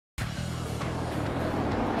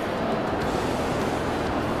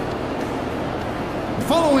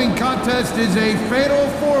ensuing contest is a fatal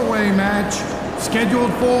four-way match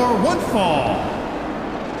scheduled for one fall.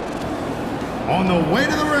 On the way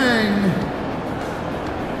to the ring,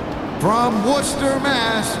 from Worcester,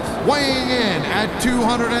 Mass, weighing in at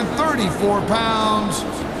 234 pounds,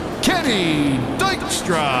 Kenny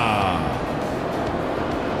Dykstra.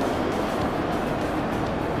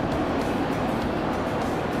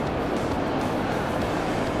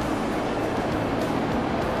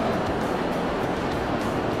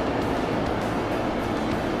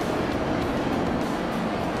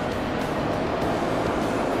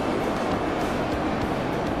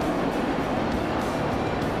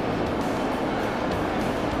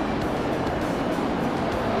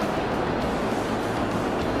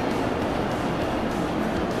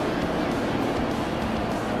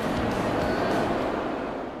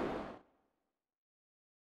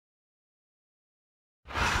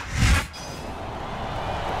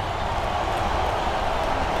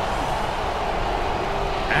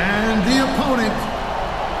 The opponent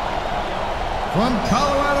from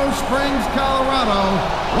Colorado Springs, Colorado,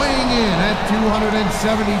 weighing in at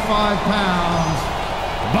 275 pounds,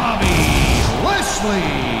 Bobby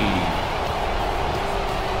Lashley.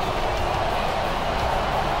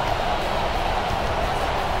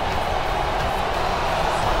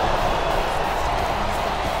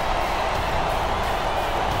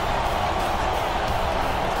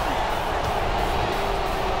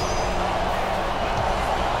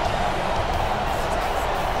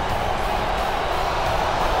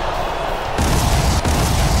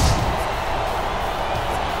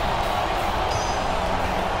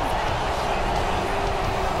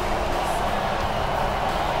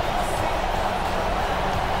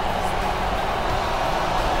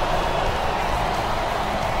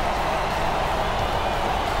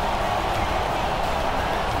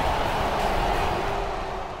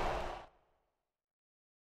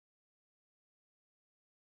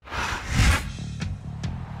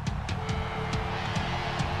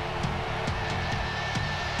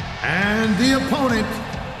 And the opponent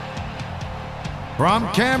from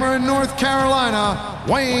Cameron, North Carolina,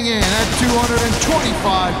 weighing in at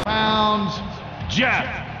 225 pounds, Jeff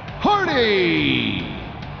Hardy.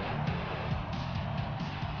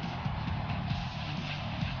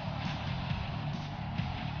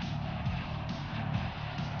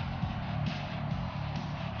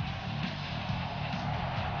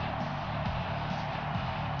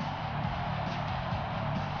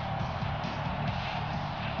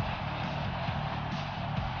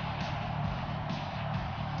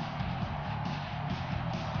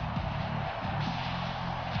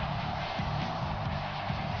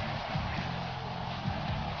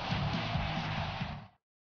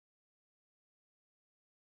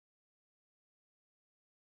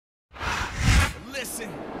 Listen.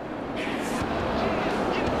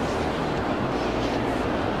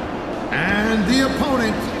 And the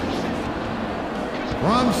opponent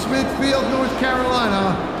from Smithfield, North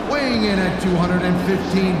Carolina, weighing in at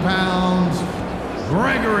 215 pounds,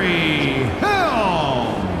 Gregory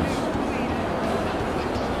Helms.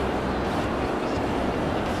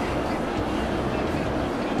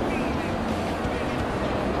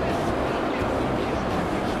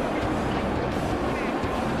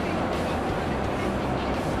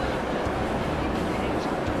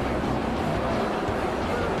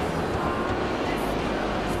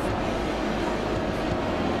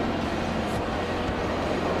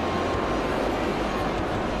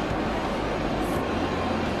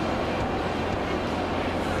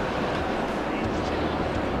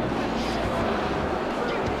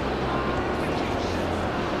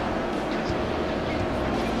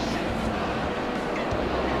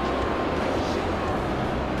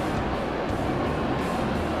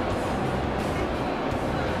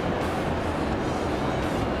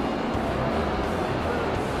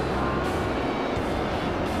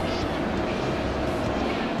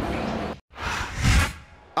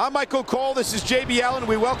 I'm Michael Cole, this is JB Allen,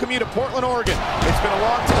 we welcome you to Portland, Oregon. It's been a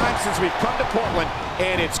long time since we've come to Portland,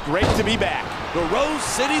 and it's great to be back. The Rose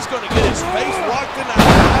City's going to get his face rocked tonight.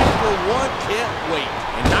 I, for one, can't wait.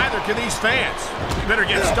 And neither can these fans. We better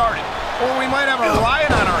get started, or we might have a riot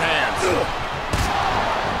on our hands.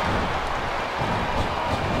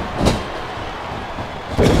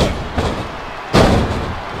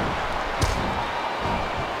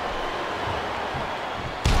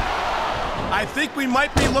 I think we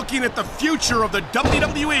might be looking at the future of the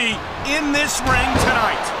WWE in this ring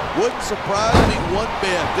tonight. Wouldn't surprise me one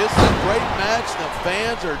bit. This is a great match. The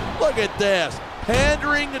fans are, look at this,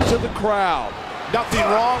 pandering to the crowd. Nothing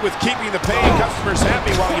wrong with keeping the paying customers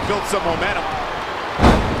happy while you build some momentum.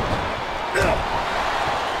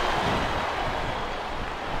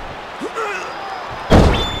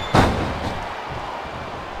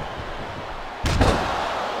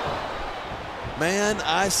 Man,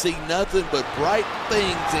 I see nothing but bright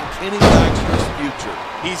things in Kenny Dykstra's future.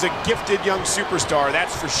 He's a gifted young superstar,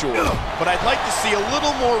 that's for sure. But I'd like to see a little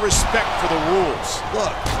more respect for the rules.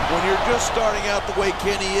 Look, when you're just starting out the way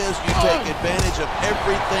Kenny is, you take advantage of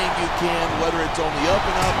everything you can, whether it's on the up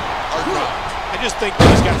and up or not. I just think that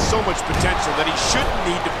he's got so much potential that he shouldn't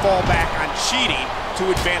need to fall back on cheating to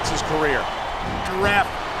advance his career. Ref,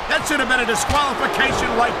 that should have been a disqualification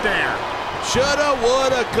right there. Shoulda,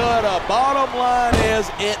 woulda, coulda. Bottom line is,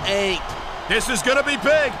 it ain't. This is gonna be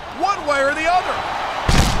big, one way or the other.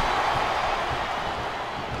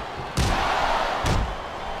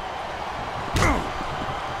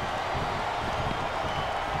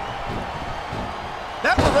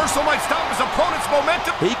 That reversal might stop his opponent's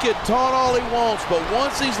momentum. He can taunt all he wants, but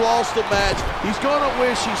once he's lost the match, he's gonna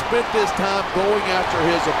wish he spent this time going after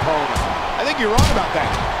his opponent. I think you're wrong about that.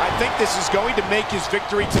 I think this is going to make his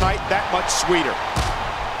victory tonight that much sweeter.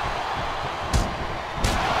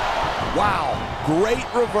 Wow, great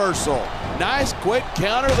reversal. Nice quick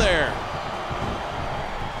counter there.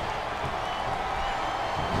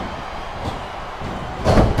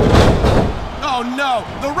 Oh no,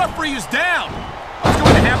 the referee is down. What's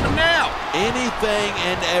going to happen now? Anything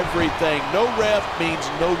and everything. No ref means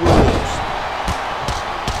no rules.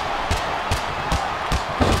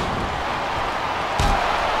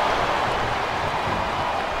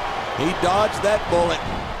 He dodged that bullet.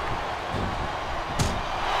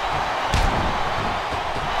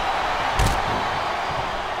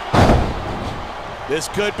 This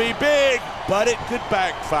could be big, but it could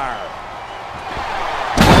backfire.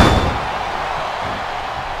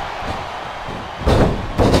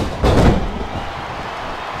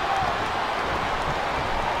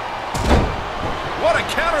 What a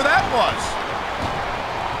counter that was!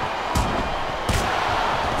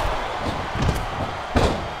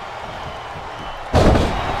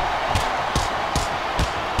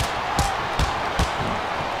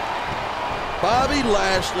 Bobby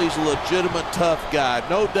Lashley's a legitimate tough guy,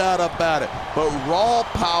 no doubt about it. But raw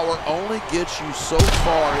power only gets you so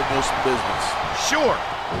far in this business. Sure,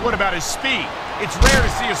 but what about his speed? It's rare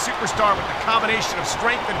to see a superstar with the combination of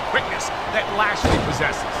strength and quickness that Lashley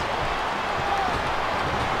possesses.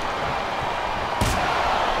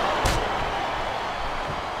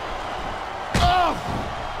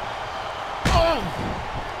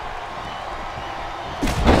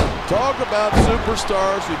 Talk about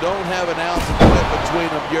superstars who don't have an ounce of quit between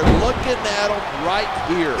them. You're looking at them right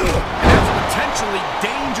here. And that's a potentially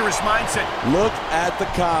dangerous mindset. Look at the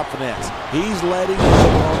confidence. He's letting his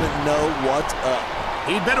opponent know what's up.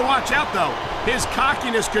 He'd better watch out, though. His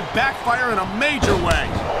cockiness could backfire in a major way.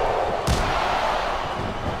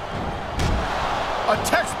 A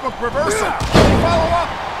textbook reversal. Follow up.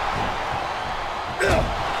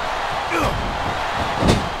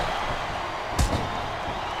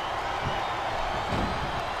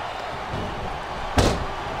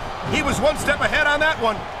 He was one step ahead on that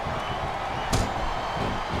one.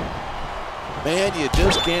 Man, you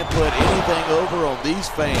just can't put anything over on these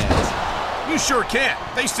fans. You sure can't.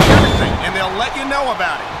 They see everything, and they'll let you know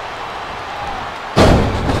about it.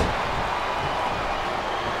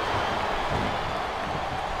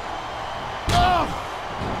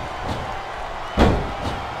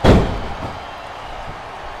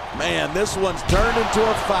 Man, this one's turned into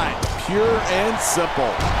a fight. Pure and simple.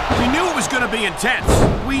 We knew it was going to be intense.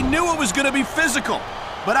 We knew it was going to be physical.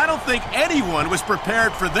 But I don't think anyone was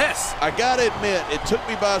prepared for this. I gotta admit, it took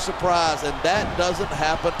me by surprise, and that doesn't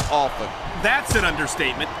happen often. That's an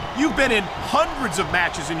understatement. You've been in hundreds of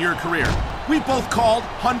matches in your career. We both called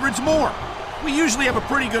hundreds more. We usually have a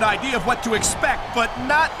pretty good idea of what to expect, but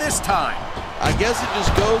not this time. I guess it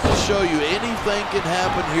just goes to show you anything can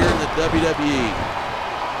happen here in the WWE.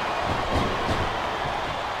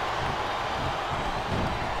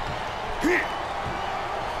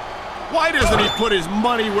 Why doesn't he put his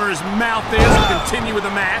money where his mouth is and continue with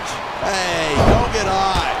the match? Hey, don't get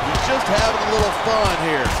high. He's just having a little fun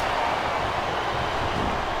here.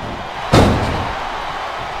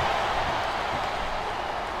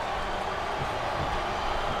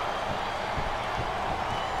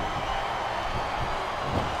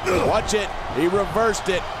 Watch it. He reversed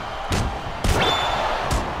it.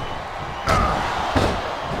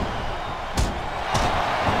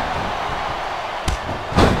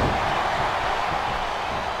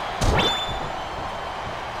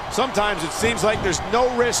 Sometimes it seems like there's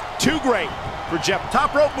no risk too great for Jeff.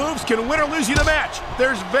 Top rope moves can win or lose you the match.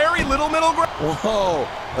 There's very little middle ground. Whoa,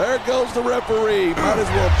 there goes the referee. Might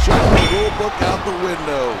as well chuck the rule book out the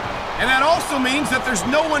window. And that also means that there's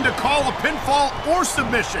no one to call a pinfall or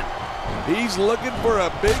submission. He's looking for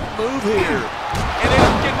a big move here. And it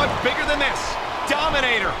doesn't get much bigger than this.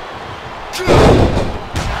 Dominator.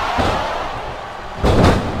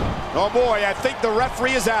 Oh boy, I think the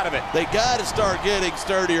referee is out of it. They got to start getting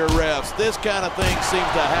sturdier refs. This kind of thing seems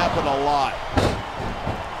to happen a lot.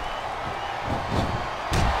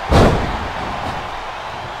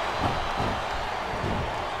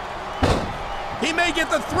 He may get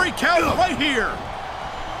the 3 count right here.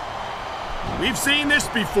 We've seen this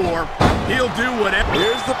before. He'll do whatever.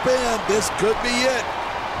 Here's the pin. This could be it.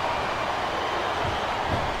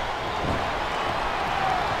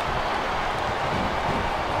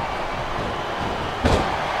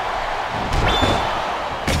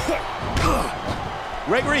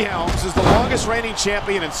 Gregory Helms is the longest reigning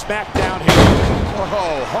champion in SmackDown history.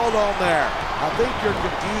 Oh, hold on there. I think you're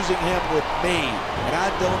confusing him with me, and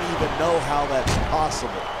I don't even know how that's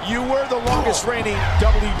possible. You were the longest reigning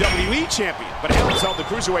WWE champion, but Helms held the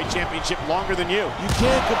Cruiserweight Championship longer than you. You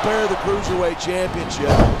can't compare the Cruiserweight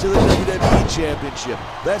Championship to the WWE Championship.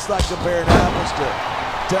 That's like comparing apples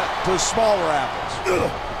to smaller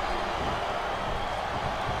apples.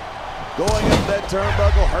 Going up that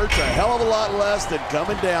turnbuckle hurts a hell of a lot less than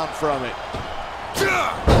coming down from it.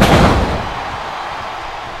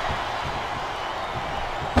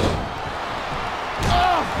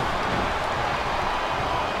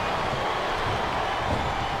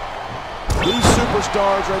 These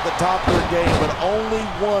superstars are at the top of their game, but only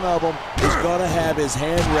one of them is going to have his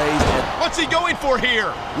hand raised. What's he going for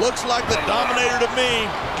here? Looks like the Dominator to me.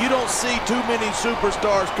 You don't see too many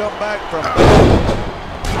superstars come back from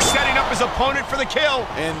He's setting up his opponent for the kill.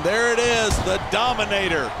 And there it is, the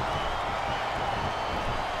Dominator.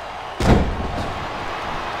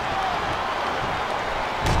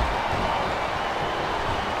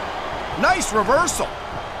 Nice reversal.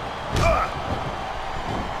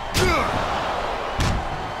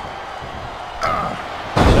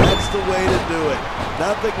 That's the way to do it.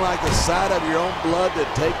 Nothing like the sight of your own blood to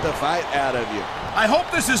take the fight out of you. I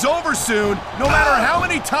hope this is over soon. No matter how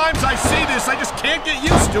many times I see this, I just can't get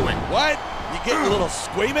used to it. What? You getting a little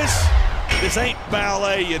squeamish? This ain't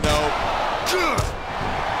ballet, you know.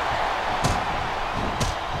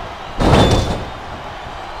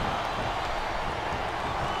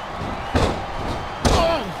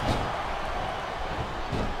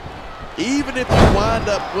 Even if you wind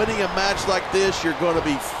up winning a match like this, you're going to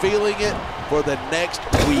be feeling it for the next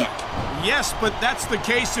week. Yes, but that's the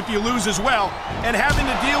case if you lose as well. And having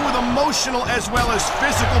to deal with emotional as well as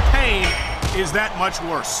physical pain is that much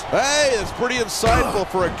worse. Hey, it's pretty insightful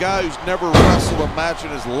for a guy who's never wrestled a match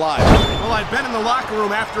in his life. Well, I've been in the locker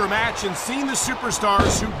room after a match and seen the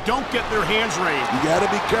superstars who don't get their hands raised. You got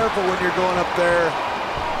to be careful when you're going up there.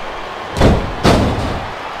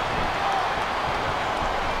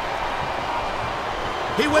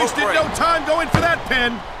 He wasted no time going for that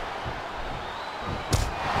pin.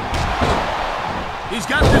 He's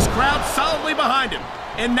got this crowd solidly behind him.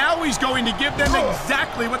 And now he's going to give them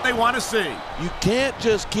exactly what they want to see. You can't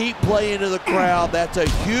just keep playing to the crowd. That's a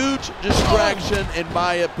huge distraction, in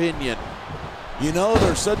my opinion. You know,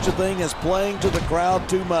 there's such a thing as playing to the crowd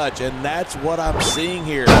too much, and that's what I'm seeing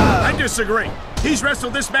here. I disagree. He's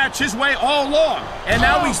wrestled this match his way all along, and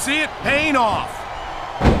now we see it paying off.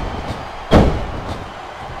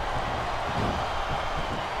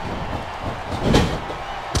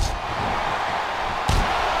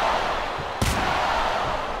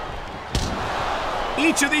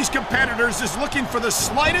 Each of these competitors is looking for the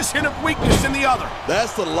slightest hint of weakness in the other.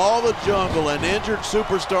 That's the law of the jungle, and injured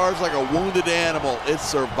superstars like a wounded animal. It's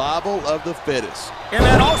survival of the fittest. And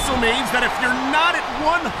that also means that if you're not at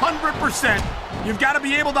 100%, you've got to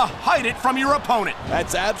be able to hide it from your opponent.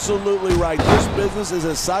 That's absolutely right. This business is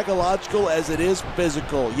as psychological as it is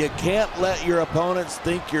physical. You can't let your opponents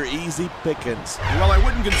think you're easy pickings. Well, I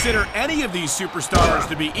wouldn't consider any of these superstars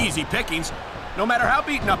to be easy pickings, no matter how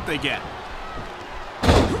beaten up they get.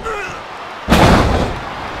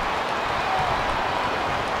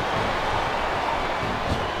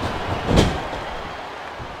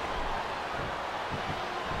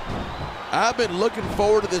 I've been looking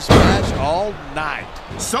forward to this match all night.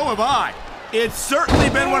 So have I. It's certainly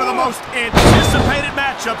been one of the most anticipated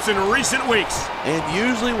matchups in recent weeks. And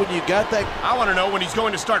usually when you got that... I want to know when he's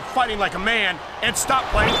going to start fighting like a man and stop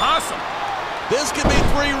playing possum. This could be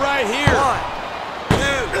 3 right here.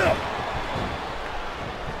 1, 2...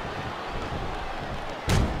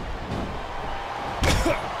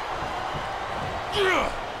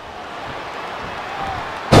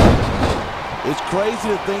 It's crazy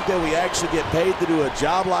to think that we actually get paid to do a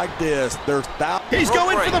job like this. There's thousands. He's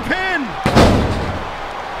going for the pin.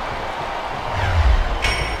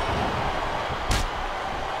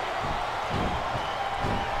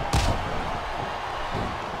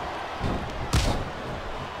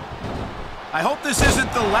 I hope this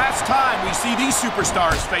isn't the last time we see these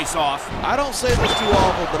superstars face off. I don't say this too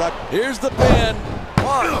often, but here's the pin.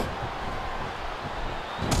 One.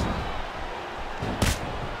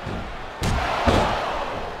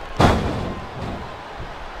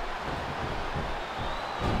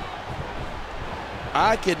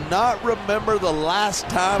 I cannot remember the last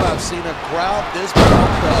time I've seen a crowd this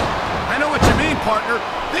pumped up. I know what you mean, partner.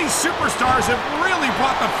 These superstars have really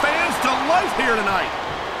brought the fans to life here tonight.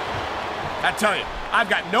 I tell you, I've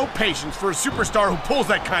got no patience for a superstar who pulls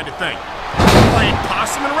that kind of thing. Playing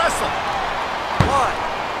possum and wrestle. 1,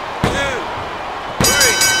 2,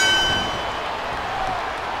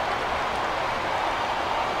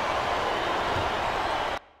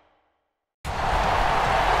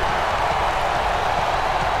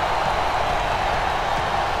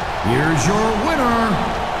 Here's your winner,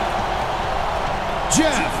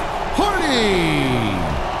 Jeff Hardy.